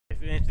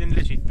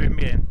literally threw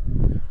me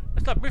in.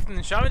 Let's start briefing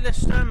then, shall we?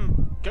 Let's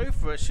go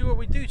for it, see what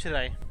we do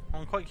today.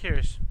 I'm quite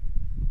curious.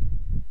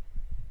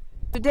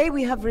 Today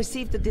we have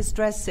received a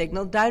distress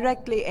signal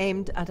directly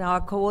aimed at our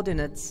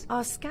coordinates.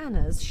 Our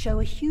scanners show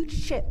a huge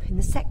ship in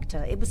the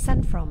sector it was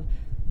sent from,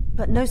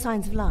 but no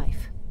signs of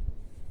life.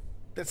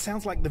 That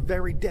sounds like the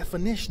very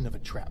definition of a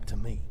trap to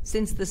me.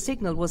 Since the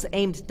signal was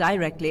aimed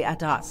directly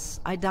at us,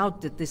 I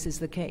doubt that this is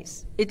the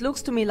case. It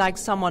looks to me like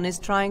someone is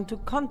trying to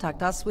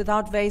contact us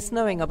without Vase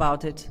knowing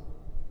about it.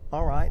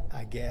 Alright,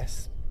 I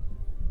guess.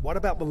 What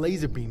about the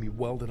laser beam you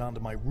welded onto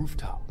my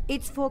rooftop?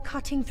 It's for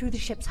cutting through the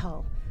ship's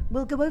hull.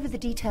 We'll go over the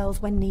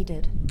details when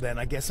needed. Then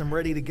I guess I'm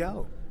ready to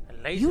go.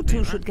 You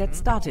two should get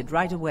started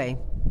right away.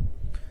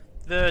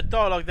 The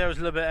dialogue there was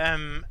a little bit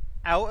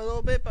out a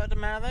little bit, but it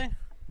doesn't matter though.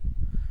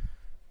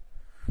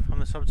 From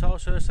the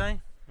subtitles, should I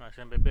say? Well, it's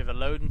going to be a bit of a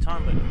loading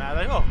time, but it doesn't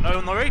matter though. Oh,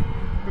 no, Norrie,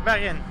 we're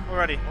back in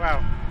already. Wow.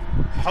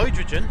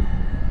 Hydrogen,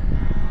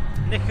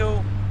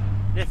 nickel,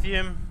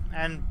 lithium,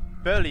 and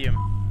beryllium.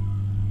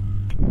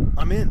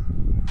 I'm in.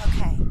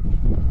 Okay.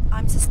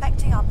 I'm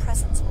suspecting our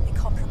presence will be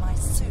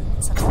compromised soon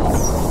in some area.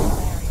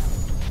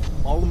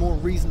 All the more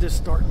reason to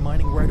start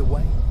mining right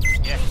away.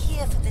 Yeah. We're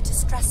here for the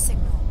distress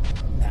signal.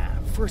 Nah,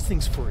 first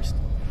things first.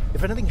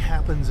 If anything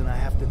happens and I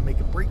have to make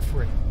a break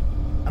for it,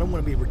 I don't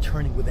want to be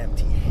returning with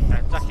empty hands.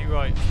 That's exactly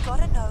right. We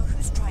gotta know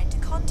who's trying to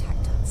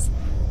contact us.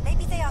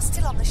 Maybe they are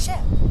still on the ship.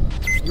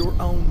 Your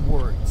own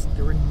words.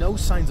 There are no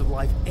signs of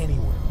life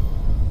anywhere.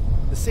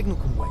 The signal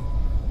can wait.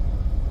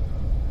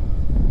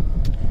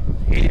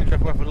 Helium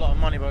trap worth a lot of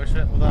money, but it's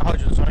with that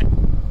hydrogen, sorry.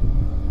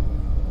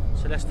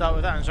 So let's start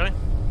with that, and sorry.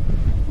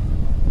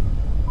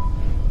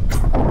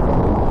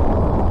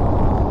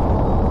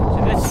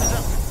 So this is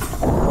it.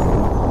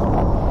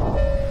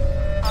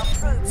 Our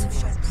probes have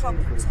shown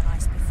problems on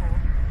ice before.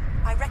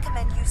 I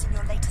recommend using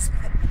your latest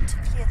equipment to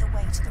clear the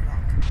way to the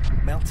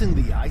rock. Melting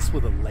the ice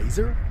with a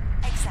laser?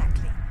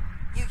 Exactly.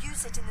 You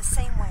use it in the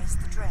same way as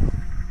the drill.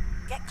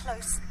 Get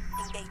close,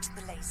 engage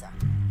the laser.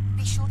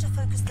 Be sure to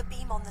focus the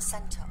beam on the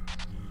center.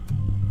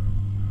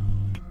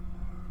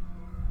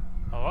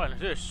 Alright,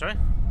 let's do this, sorry.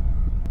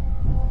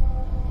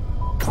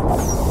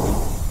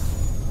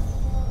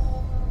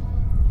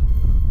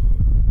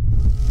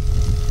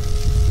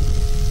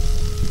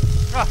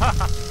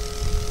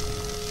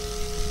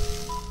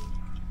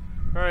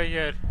 Very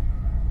good.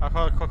 I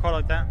quite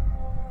like that.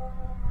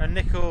 A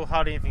nickel,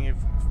 hardly anything of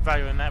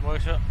value in that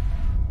workshop.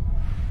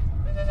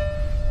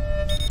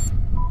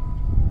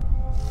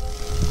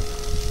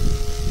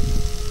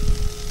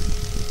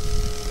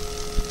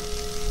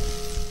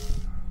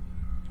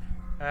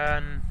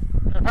 And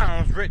apparently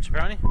I was rich,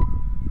 apparently.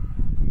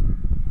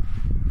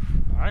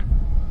 Alright.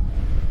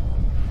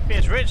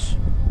 Being rich.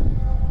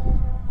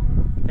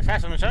 Let's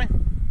have something, shall we?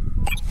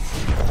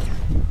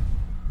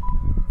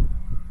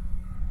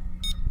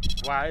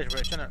 Wow, it is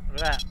rich, isn't it?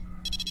 Look at that.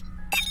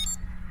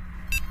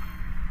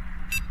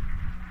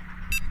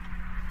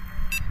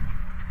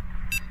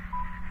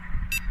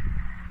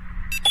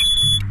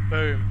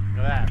 Boom.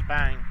 Look at that.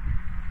 Bang.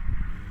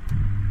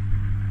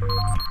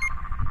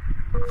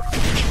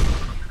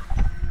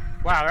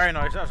 Wow, very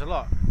nice. That was a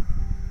lot.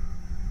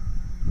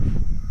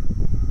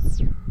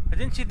 I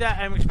didn't see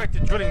that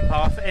expected drilling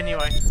path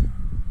anyway.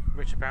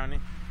 Rich, apparently.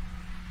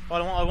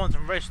 Well, I want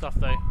some red stuff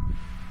though.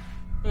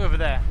 Look over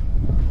there.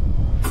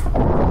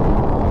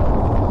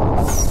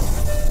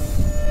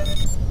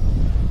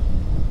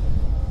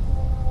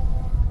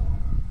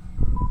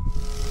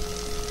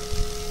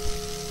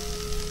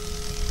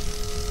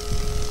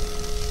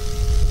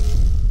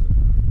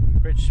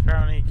 Rich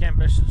apparently can't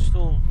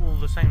install all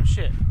the same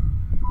shit.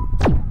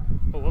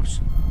 Oh, whoops.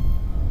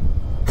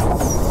 I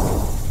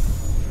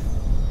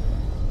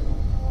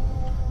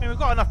mean, we've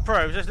got enough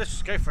probes. Let's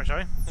just go for it, shall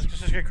we? Let's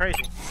just go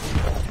crazy.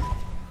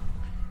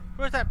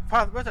 Where's that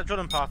path? Where's that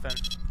drilling path then?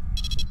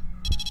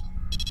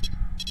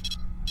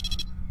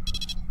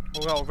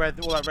 All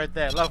that red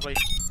there. Lovely.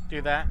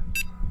 Do that.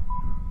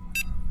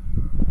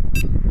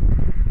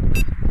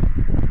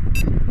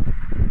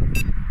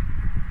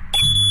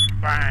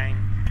 Bang.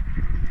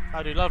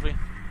 That'll do lovely.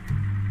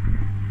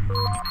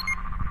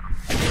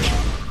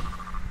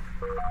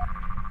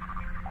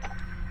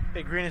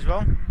 Bit green as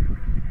well.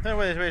 Don't know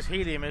where this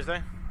helium is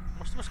though.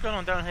 What's going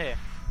on down here?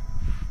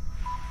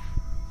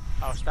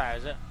 Oh, it's that,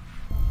 is it?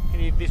 Can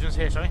you these ones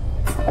here, sorry?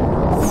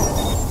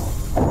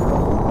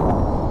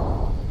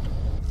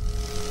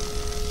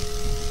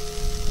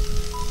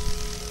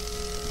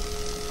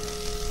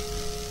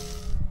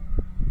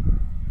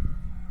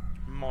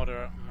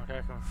 Moderate. Okay,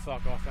 I can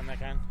fuck off then they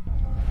can.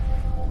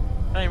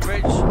 Ain't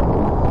rich,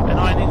 and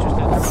I ain't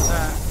interested in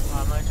that.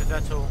 I'm not interested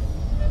at all.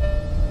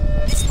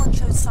 This one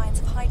shows signs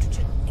of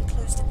hydrogen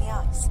enclosed in the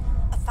ice,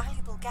 a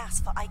valuable gas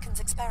for Icon's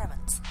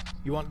experiments.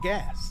 You want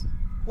gas?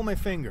 Pull my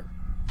finger.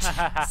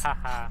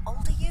 How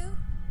old are you?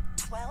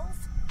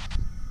 12?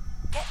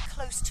 Get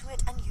close to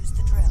it and use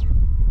the drill.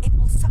 It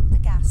will suck the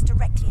gas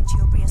directly into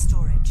your rear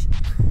storage.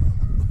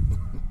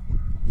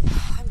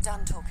 I'm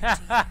done talking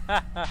to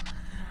you.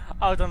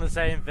 I've done the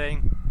same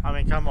thing. I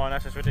mean, come on,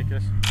 that's just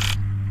ridiculous.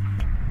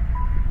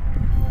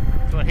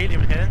 got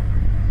helium in here.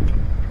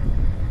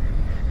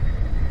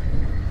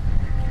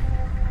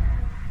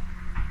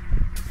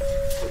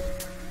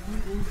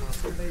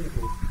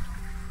 Available.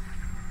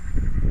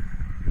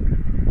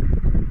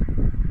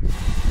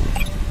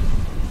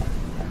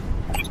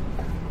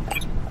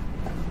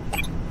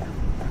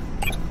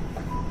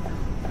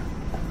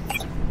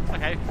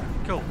 Okay,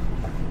 cool.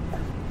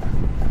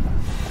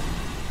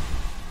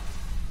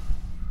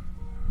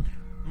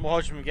 More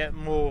hydrogen we get,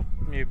 more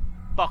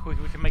buck we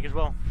can make as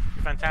well.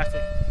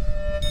 Fantastic.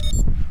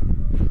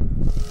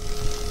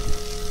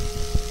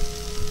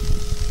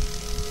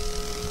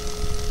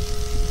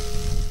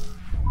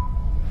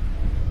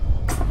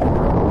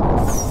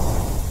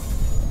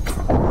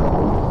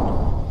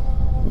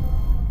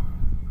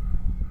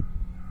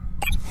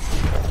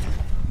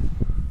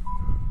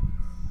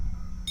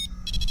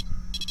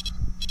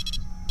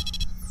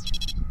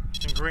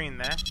 Green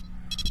there.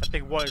 That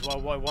big white is what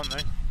I want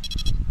though.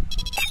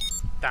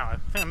 Damn, I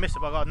think I missed it,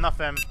 but I got enough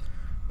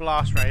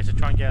blast rays to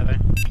try and get it though.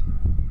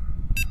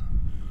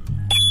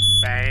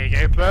 There you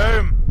go,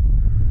 boom!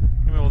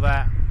 Give me all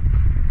that.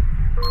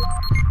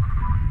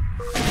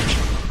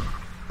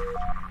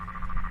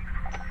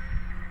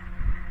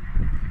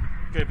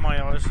 Good,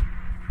 my eyes.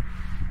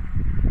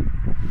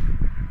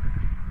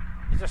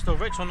 Is that still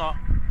rich or not?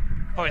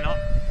 Probably not.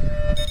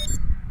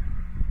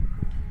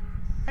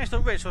 It's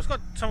still rich, so it's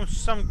got some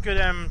good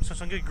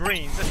some good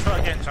greens. Let's try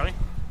it again, sorry.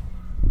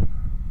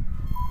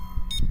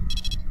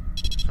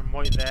 Some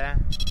white there.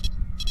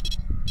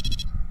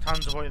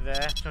 Tons of white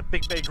there. Some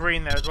big bit of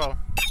green there as well.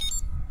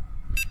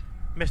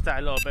 Missed that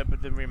a little bit,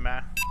 but didn't really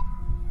matter.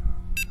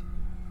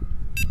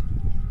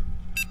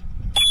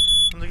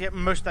 I'm gonna get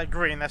most of that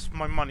green, that's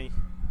my money.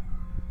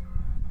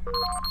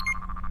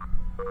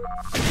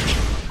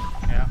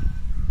 Yeah,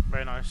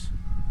 very nice.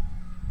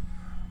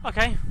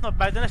 Okay, not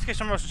bad then, let's get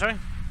some roster, sorry.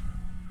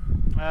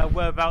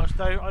 Whereabouts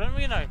though, I don't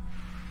really know.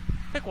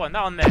 Pick one,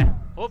 that one there.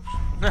 Oops.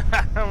 I'm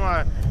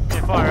gonna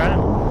get fire at it.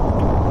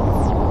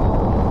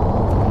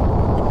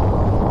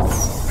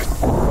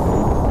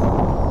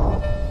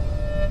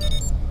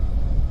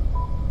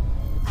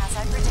 As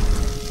I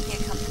predicted,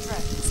 here come the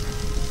drones.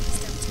 Please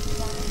don't take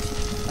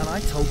damage. And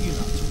I told you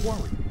not to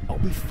worry. I'll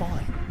be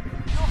fine.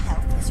 Your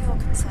health is your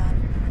concern.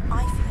 I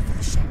fear for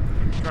the ship.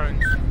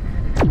 Drones.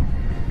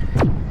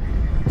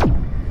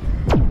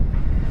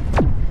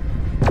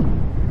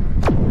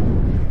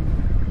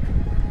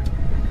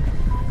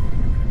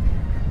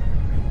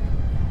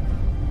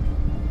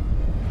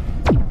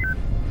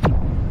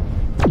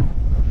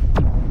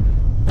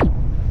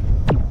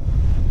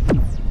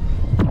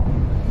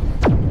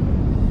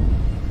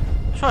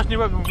 Try new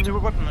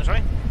weapon,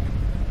 sorry.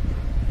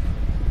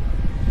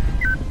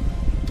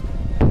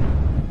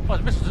 Oh,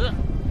 it's missiles, is it?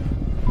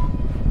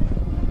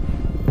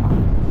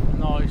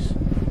 Nice.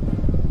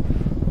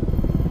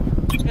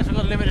 Guess we've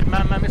got a limited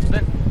man missile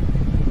then.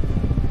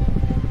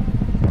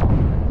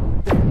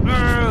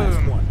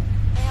 Last one.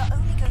 They are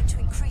only going to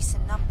increase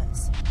in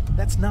numbers.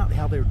 That's not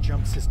how their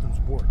jump systems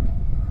work.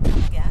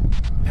 Again?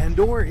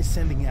 Pandora is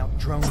sending out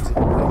drones in waves.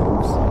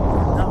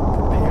 They're not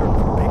prepared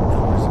for big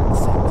numbers at the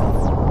same time.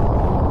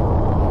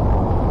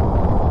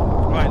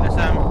 Right, let's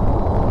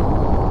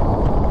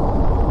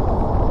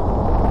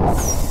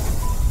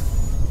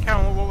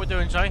carry on what we're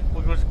doing, sorry.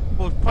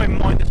 We'll probably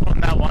mine this one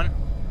and that one.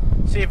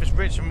 See if it's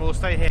rich and we'll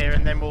stay here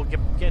and then we'll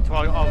get to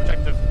our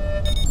objective.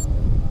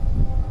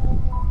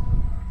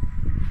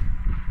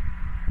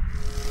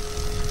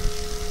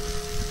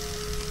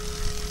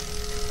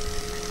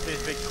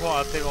 This big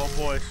quite a big old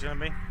boy it's gonna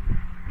be.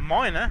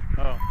 Miner?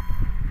 Oh.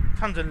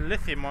 Tons of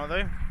lithium on it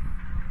though.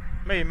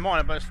 Maybe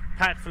miner, but it's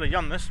packed full of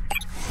yumness.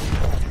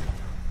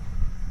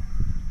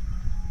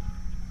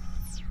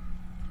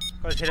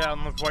 Got to hit it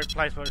on the right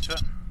place by the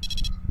shot.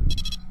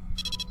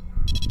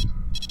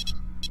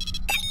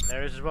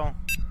 There it is as well.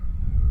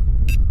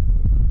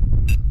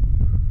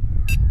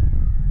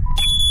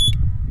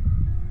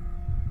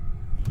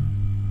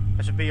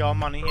 That should be our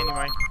money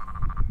anyway.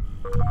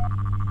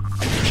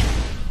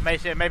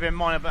 Maybe a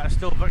minor, but it's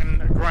still fucking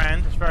a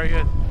grand. It's very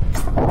good.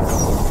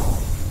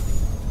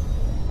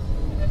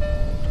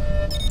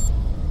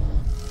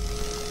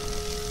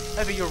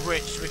 Maybe you're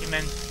rich, we can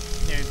then,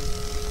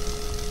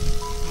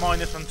 mine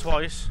this one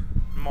twice.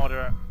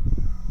 Moderate.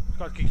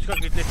 It's got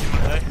good lithium in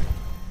it though.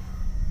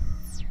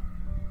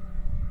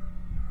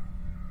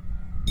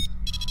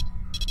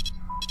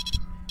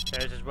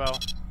 There it is as well.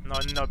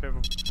 No bit of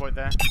a void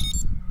there.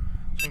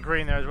 Some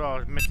green there as well.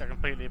 I missed that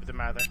completely, but it doesn't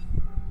matter though.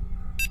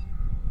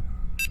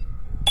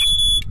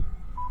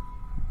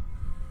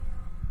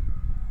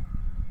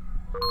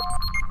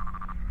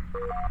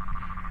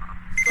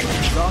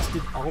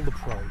 Exhausted all the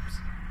probes.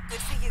 Good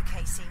for you,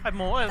 Casey. I have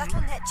more.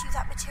 That'll net you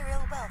that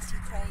material wealth you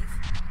crave.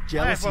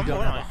 Jealous you one don't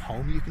more, have a don't I?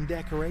 home you can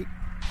decorate?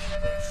 You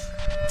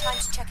wish. Time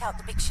to check out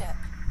the big ship.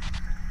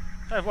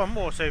 I have one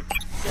more, so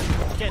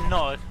getting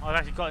nodded. I've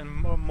actually gotten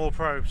more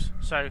probes,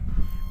 so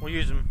we'll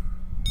use them.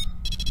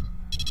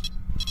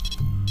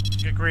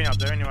 Good green up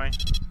there anyway.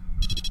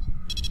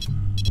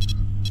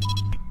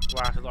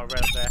 Wow, that's a lot of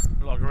red up there.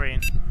 A lot of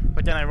green.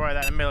 But then I right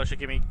that in the middle should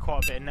give me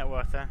quite a bit of net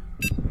worth there.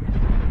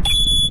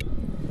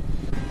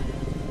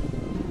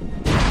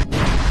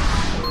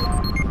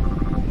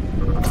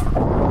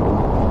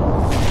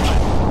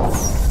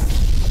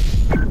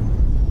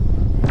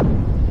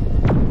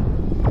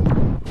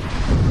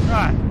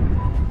 Right,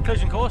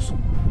 closing course.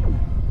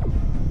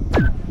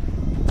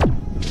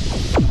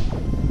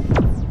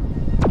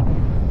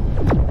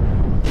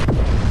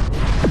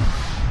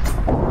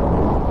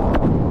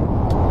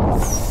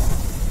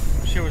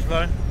 Shield's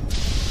low.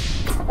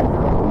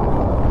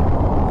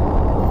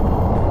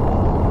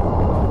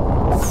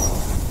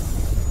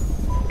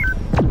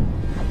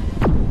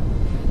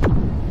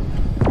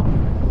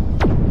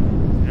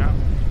 Yeah.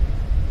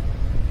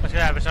 Let's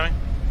get out of it, sorry.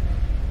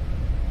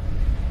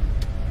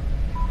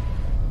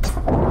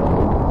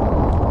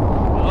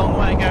 A long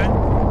way going.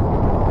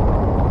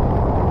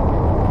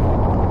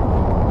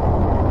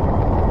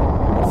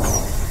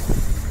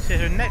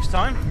 So next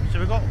time, so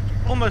we've got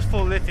almost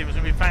full lithium, which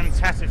would be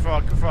fantastic for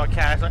our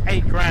car. It's like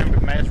 8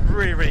 grand, mate. It's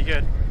really, really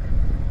good.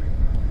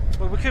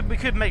 But we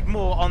could make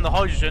more on the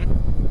hydrogen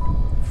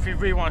if we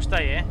really want to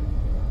stay here.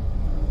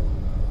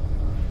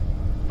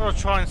 We'll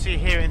try and see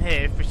here and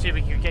here if we see if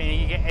we can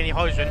get any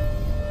hydrogen.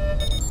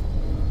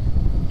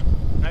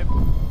 Nope.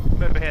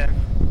 Over here.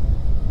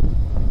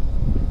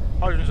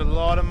 Hydrogen's a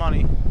lot of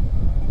money.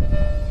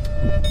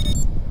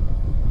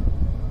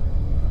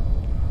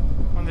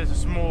 And there's a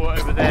small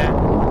over there.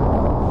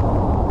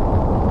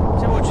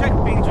 So we'll check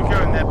beans are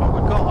going there, but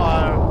we've got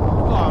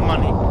our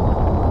money.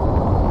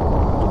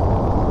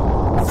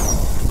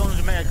 As long as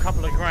we make a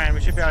couple of grand,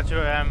 we should be able to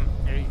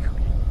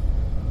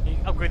you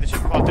upgrade the ship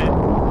quite a bit.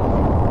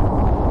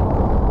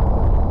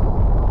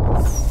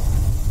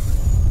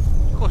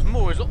 Of course,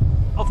 more is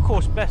of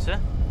course better,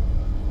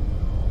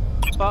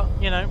 but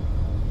you know,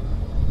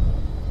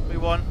 we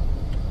want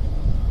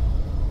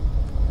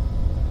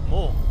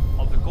more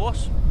of the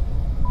course.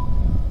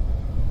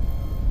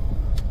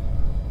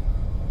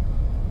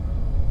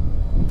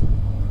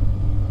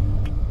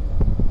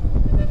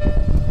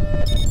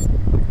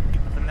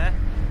 Nothing there.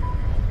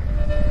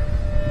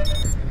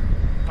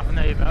 Nothing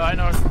there either. I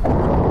know.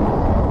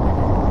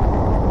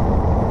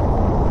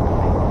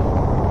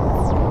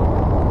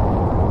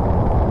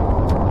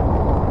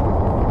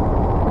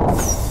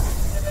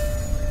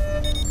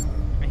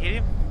 Can I hear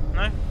you?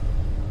 No?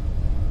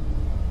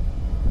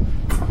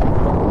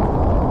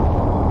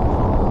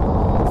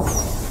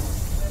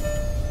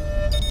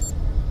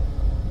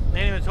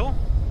 Helium at all?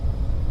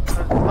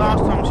 Last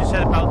time she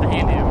said about the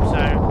helium, so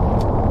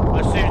I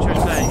assume she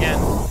would say it again.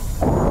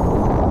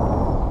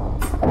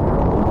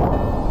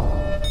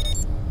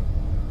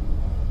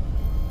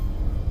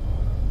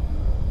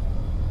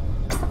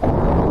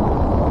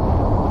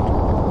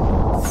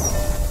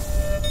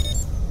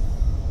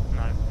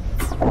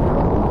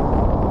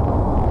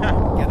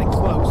 No. Getting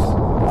close.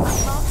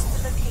 Marked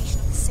the location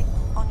of the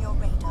signal on your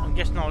radar. I'm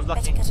guessing I was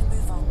lucky. Better get a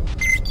move on.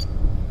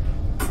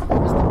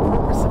 What's the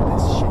purpose of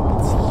this ship?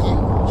 It's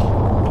huge.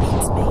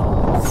 It's me.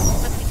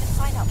 But we can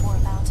find out more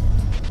about it.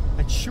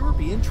 I'd sure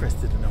be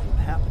interested to know what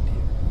happened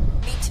here.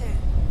 Me too.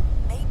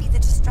 Maybe the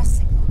distress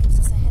signal gives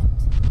us a hint.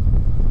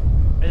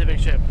 It's a big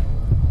ship.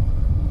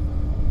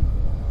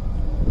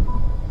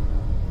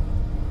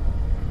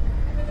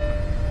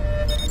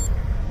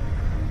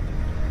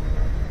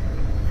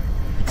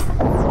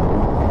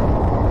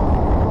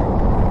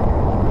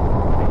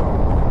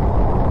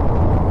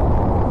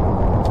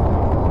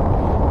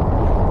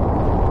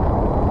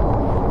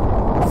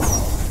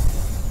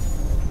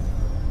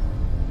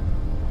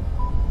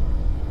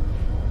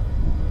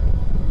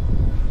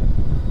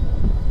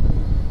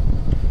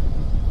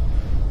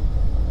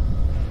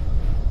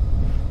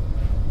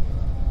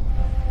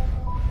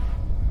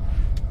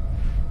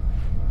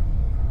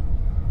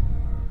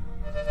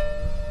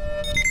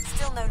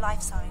 Still no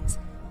life signs.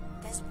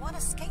 There's one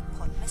escape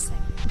pod missing.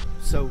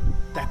 So,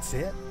 that's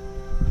it?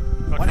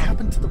 Gotta What try-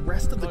 happened to the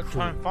rest of the gotta crew?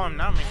 try and find them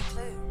now, mate.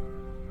 No clue.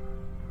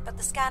 But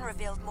the scan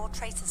revealed more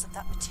traces of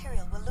that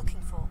material we're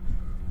looking for.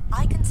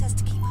 Icon says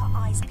to keep her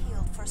eyes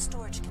peeled for a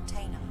storage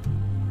container.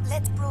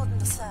 Let's broaden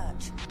the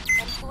search.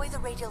 Employ the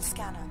radial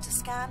scanner to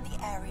scan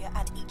the area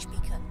at each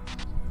beacon.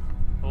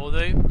 Will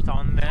do. Start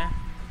on there.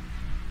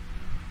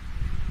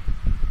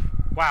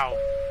 Wow.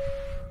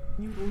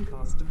 New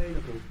broadcast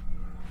available.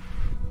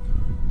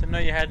 Didn't know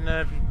you had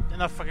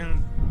enough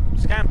fucking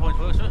scan points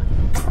for it.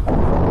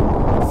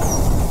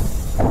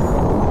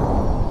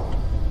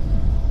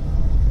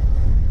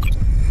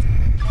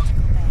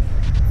 Medical bay.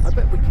 I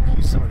bet we could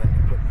use some of that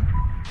equipment.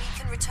 We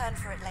can return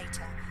for it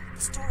later.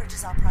 The storage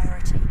is our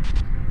priority.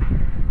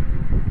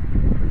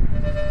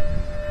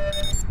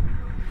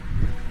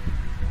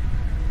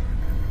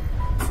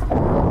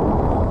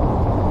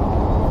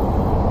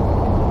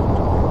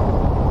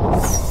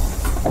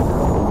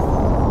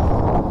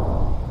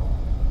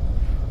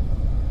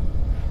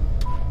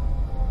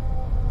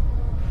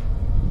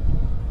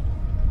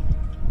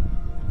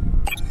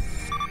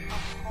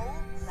 A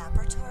whole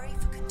laboratory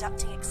for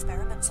conducting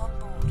experiments on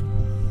board.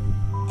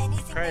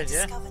 Anything they Crazy,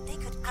 yeah? discovered, they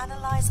could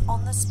analyze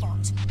on the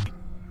spot.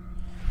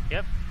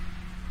 Yep.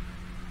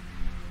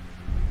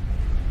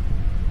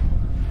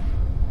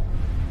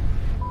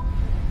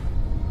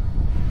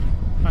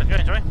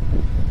 going, sorry?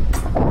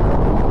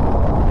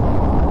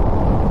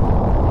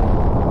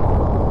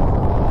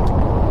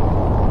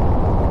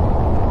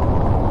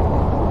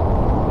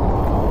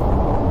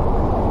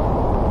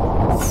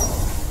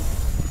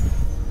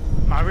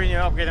 I really need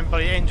to upgrade them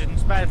bloody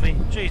engines badly.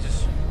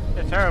 Jesus,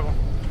 they're terrible.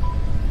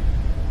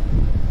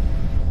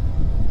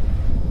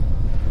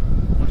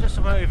 I'll just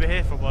somewhere over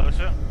here for a while, is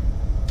it?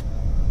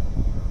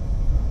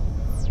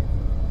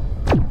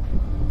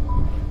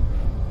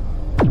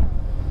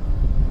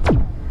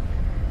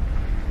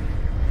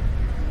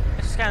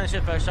 Let's scan the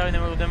ship first, so and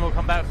then we'll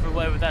come back for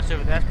whatever that's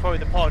over there. That's probably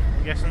the pod,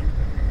 I'm guessing.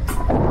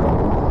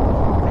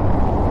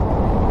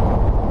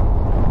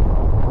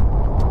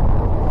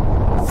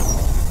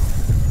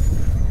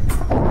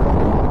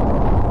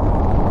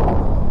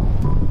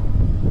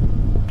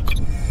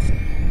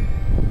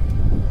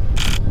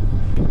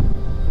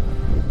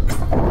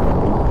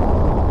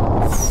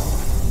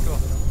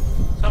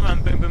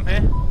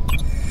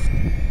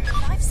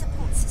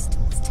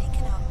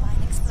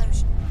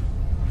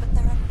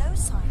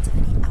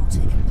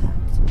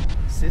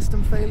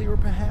 System failure,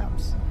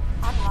 perhaps?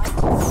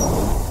 Unlikely.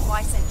 The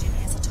Weiss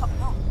engineers are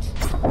top-notch.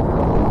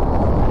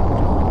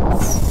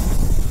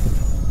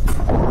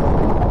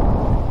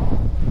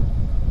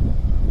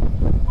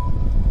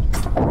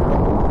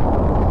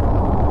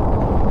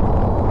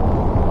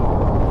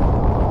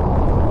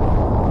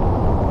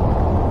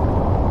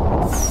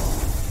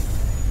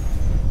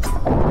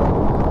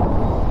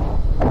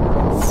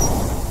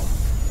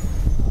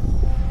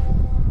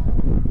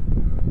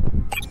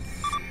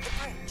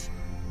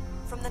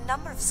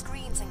 Number of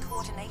screens and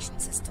coordination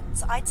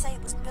systems, I'd say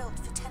it was built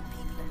for 10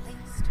 people at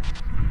least.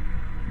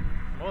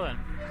 More then.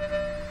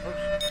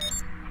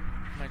 Oops.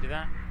 Might do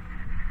that.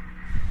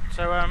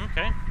 So,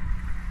 okay.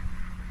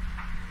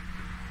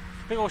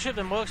 Big old ship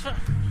then works for it.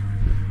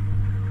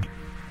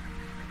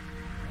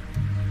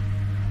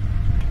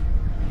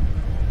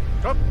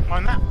 Oh,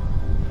 mind that.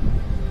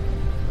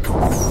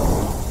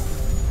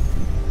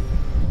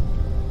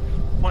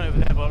 Point over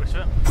there works for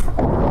it.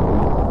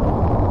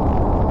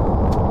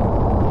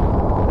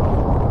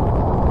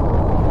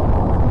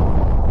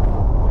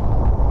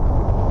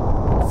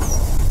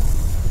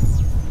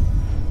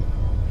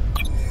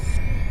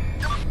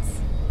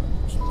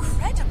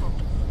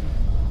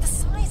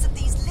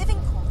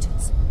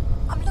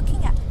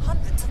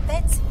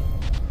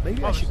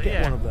 Maybe I should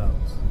get one of those.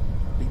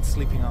 Beat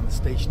sleeping on the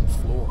station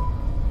floor.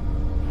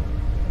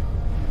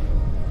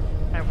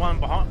 And one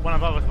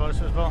above us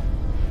boats as well.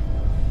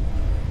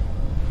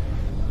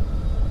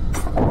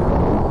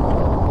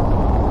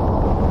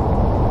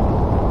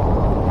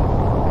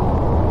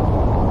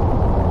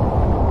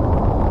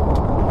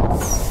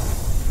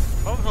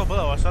 Above or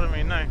below us, I don't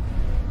really know.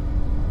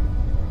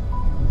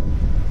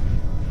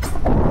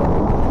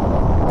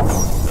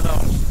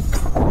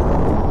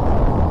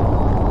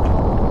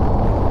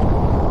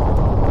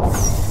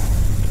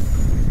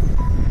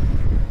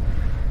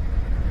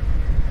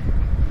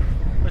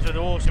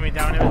 Me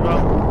down here as well.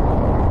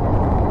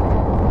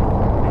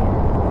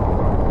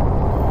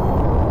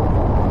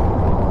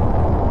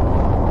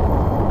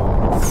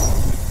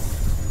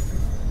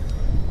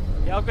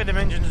 Yeah, upgrade them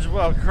engines as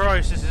well.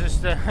 Christ, this is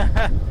just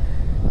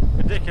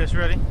ridiculous,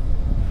 really.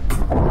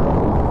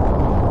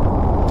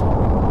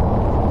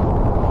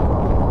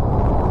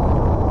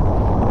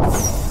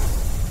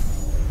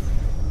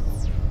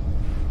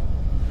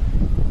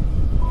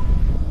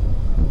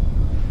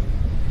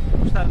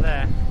 What's that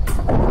there?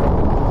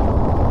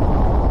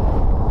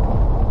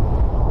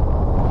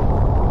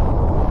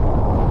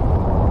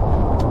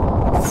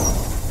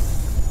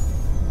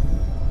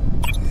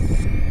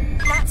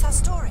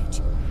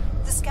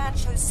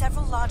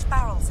 Several large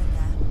barrels in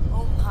there.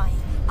 Oh my,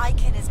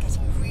 Iken is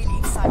getting really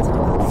excited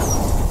about this.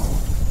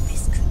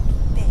 This could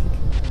be big.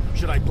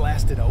 Should I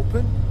blast it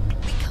open?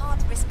 We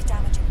can't risk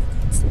damaging the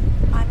goods.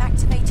 I'm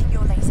activating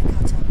your laser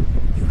cutter.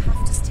 You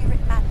have to steer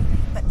it manually,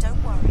 but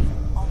don't worry,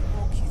 I'll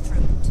walk you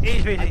through it.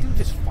 Easy. I do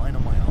just fine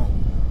on my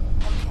own.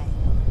 Okay.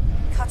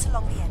 Cut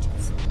along the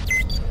edges.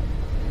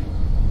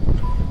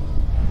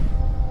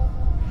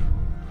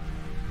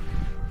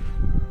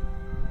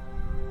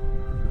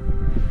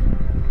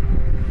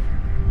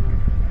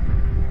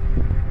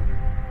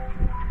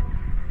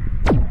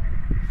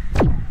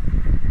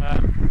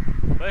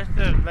 Where's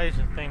the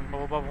laser thing?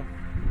 Bubble.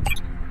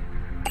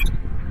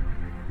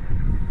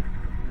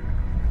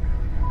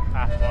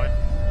 That's why.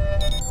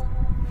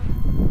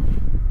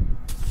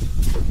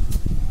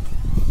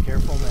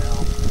 Careful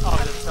now. Oh, A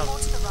there's little more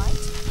stuff. to the right.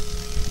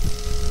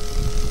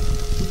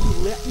 Will you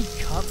let me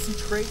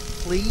concentrate,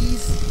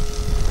 please?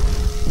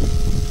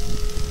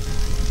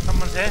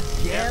 Someone's here?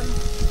 Again?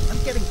 I'm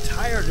getting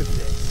tired of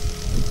this.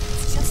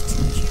 It's just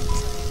 2 cube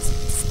trains.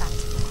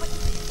 Dispatch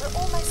quickly. We're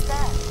almost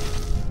there.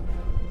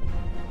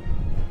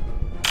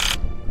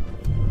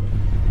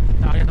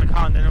 No, I guess I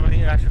can't, then we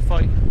need to actually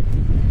fight.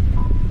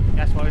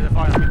 That's why we're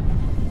fighting.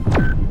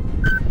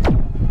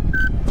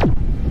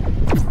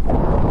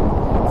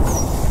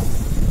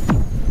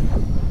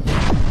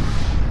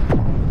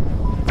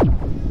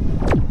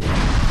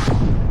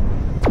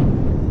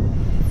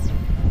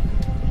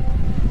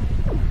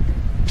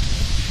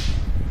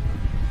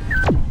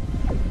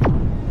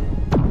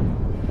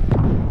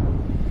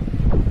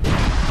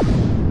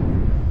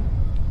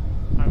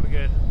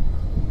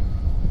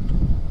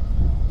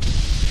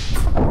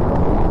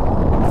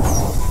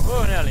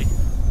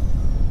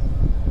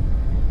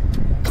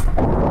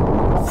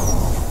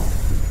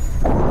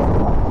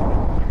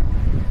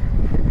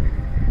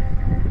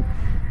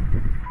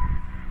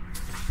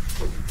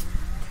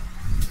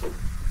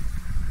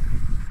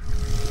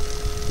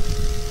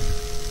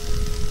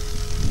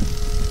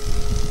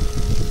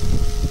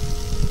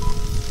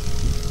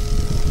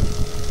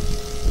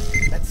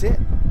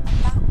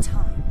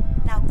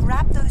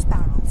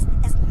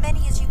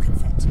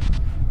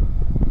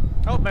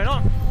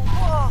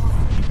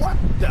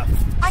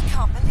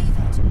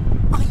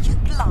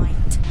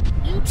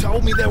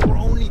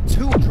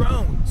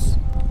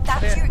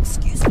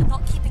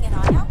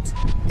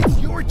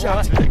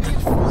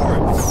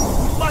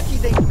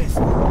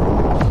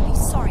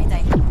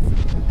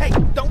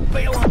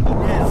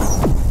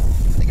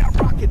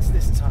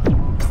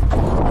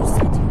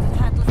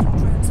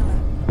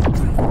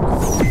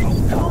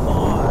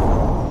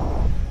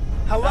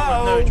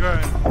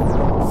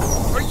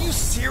 you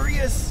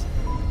serious?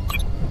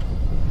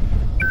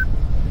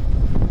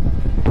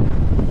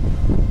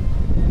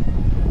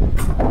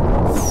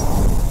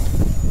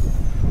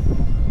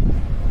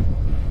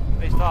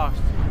 He's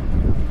fast.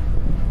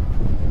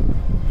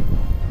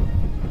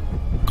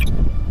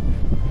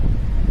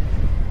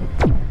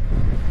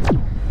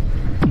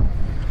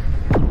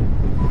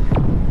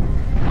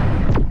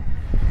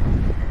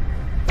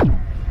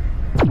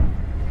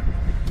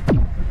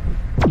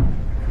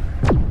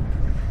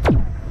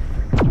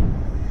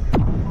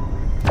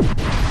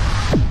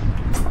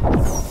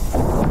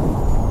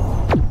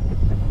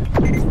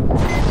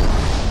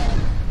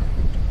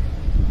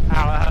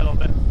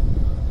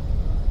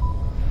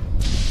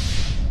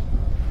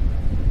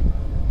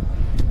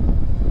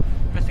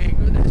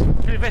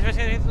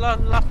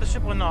 Left the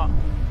ship or not?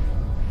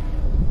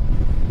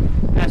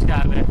 Let's get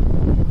out of here.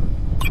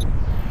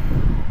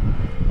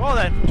 Well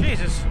then,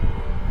 Jesus.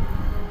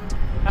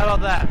 How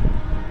about that?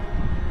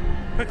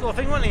 Quick little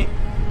thing, wasn't he?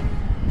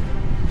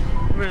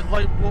 With his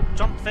light warp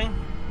jump thing.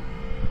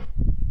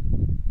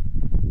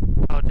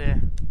 Oh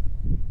dear.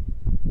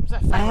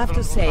 I have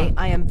to say,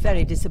 I am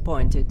very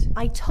disappointed.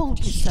 I told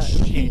you so.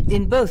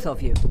 In both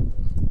of you.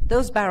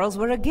 Those barrels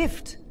were a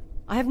gift.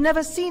 I have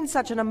never seen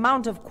such an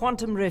amount of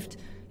quantum rift.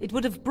 It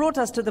would have brought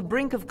us to the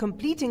brink of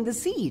completing the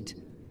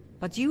seed.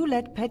 But you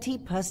let petty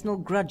personal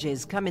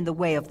grudges come in the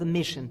way of the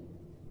mission.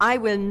 I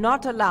will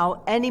not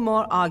allow any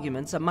more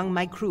arguments among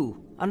my crew.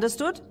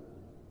 Understood?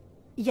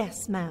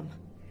 Yes, ma'am.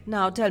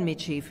 Now tell me,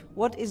 Chief,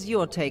 what is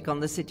your take on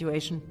the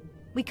situation?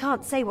 We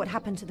can't say what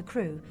happened to the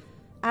crew.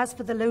 As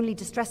for the lonely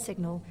distress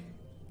signal,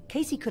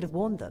 Casey could have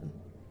warned them.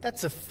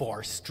 That's a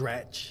far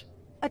stretch.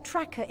 A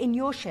tracker in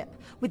your ship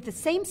with the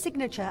same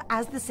signature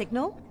as the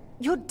signal?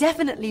 You're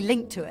definitely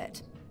linked to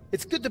it.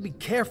 It's good to be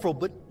careful,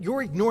 but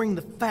you're ignoring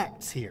the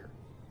facts here.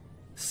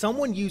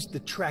 Someone used the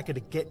tracker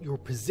to get your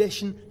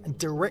position and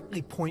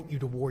directly point you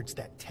towards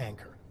that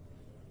tanker.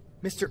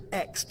 Mr.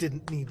 X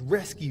didn't need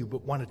rescue,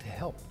 but wanted to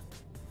help.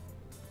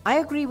 I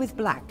agree with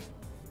Black.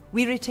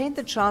 We retained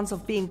the chance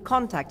of being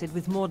contacted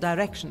with more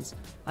directions.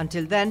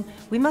 Until then,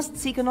 we must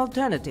seek an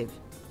alternative.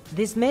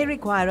 This may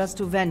require us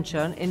to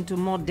venture into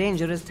more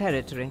dangerous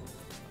territory.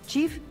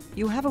 Chief,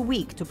 you have a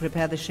week to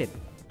prepare the ship.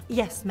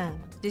 Yes, ma'am.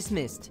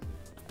 Dismissed.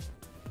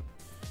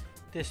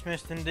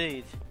 Dismissed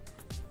indeed.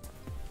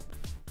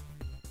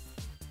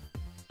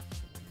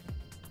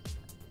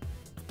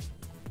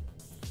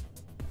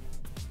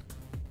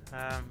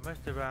 Where's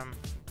the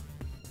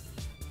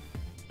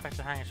back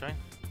to hangar, sorry.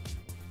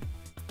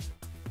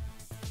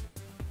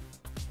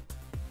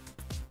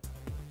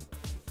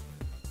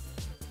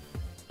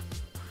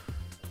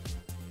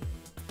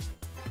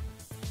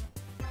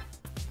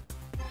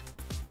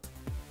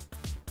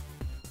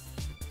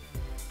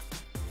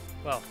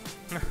 Well,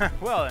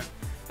 well then,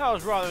 that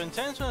was rather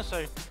intense, wasn't it?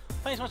 So,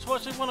 thanks so much for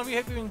watching. One of you,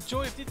 hope you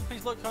enjoyed. If you did,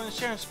 please like, comment,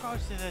 share, and subscribe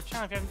to the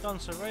channel if you haven't done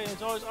so already.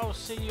 As always, I will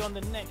see you on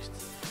the next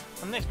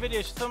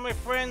video. So, tell my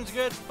friends,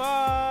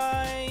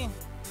 goodbye.